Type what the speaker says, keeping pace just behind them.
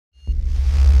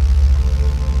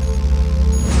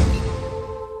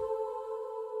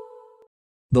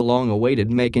The long-awaited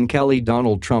Megyn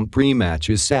Kelly-Donald Trump rematch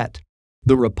is set.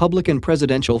 The Republican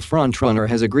presidential frontrunner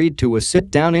has agreed to a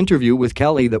sit-down interview with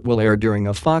Kelly that will air during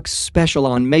a Fox special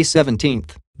on May 17,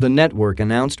 the network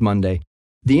announced Monday.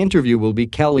 The interview will be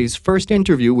Kelly's first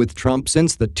interview with Trump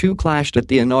since the two clashed at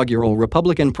the inaugural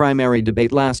Republican primary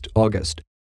debate last August.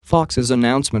 Fox's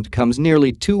announcement comes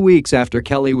nearly 2 weeks after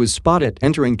Kelly was spotted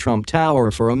entering Trump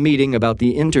Tower for a meeting about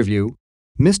the interview.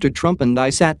 "Mr. Trump and I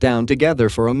sat down together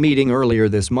for a meeting earlier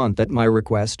this month at my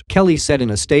request," Kelly said in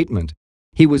a statement.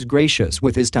 "He was gracious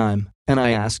with his time, and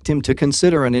I asked him to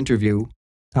consider an interview.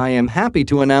 I am happy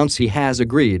to announce he has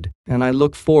agreed, and I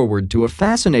look forward to a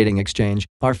fascinating exchange,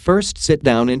 our first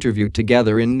sit-down interview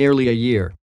together in nearly a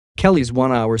year." Kelly's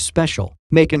one-hour special,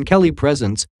 Megyn Kelly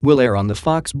Presents, will air on the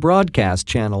Fox broadcast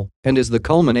channel and is the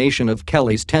culmination of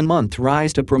Kelly's 10-month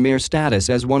rise to premier status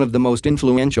as one of the most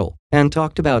influential and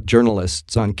talked-about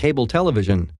journalists on cable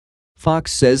television.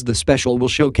 Fox says the special will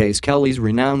showcase Kelly's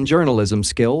renowned journalism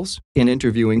skills in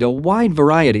interviewing a wide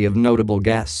variety of notable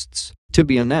guests, to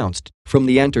be announced, from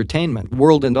the entertainment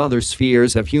world and other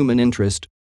spheres of human interest.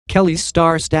 Kelly's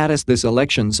star status this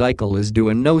election cycle is due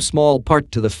in no small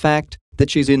part to the fact that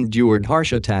she's endured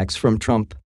harsh attacks from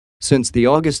Trump. Since the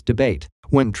August debate,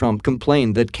 when Trump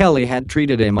complained that Kelly had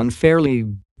treated him unfairly,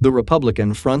 the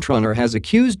Republican frontrunner has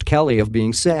accused Kelly of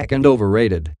being sick and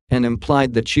overrated and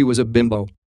implied that she was a bimbo.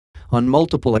 On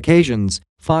multiple occasions,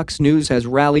 Fox News has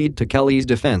rallied to Kelly's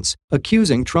defense,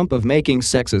 accusing Trump of making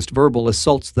sexist verbal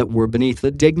assaults that were beneath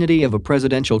the dignity of a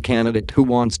presidential candidate who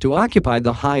wants to occupy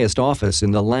the highest office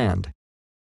in the land.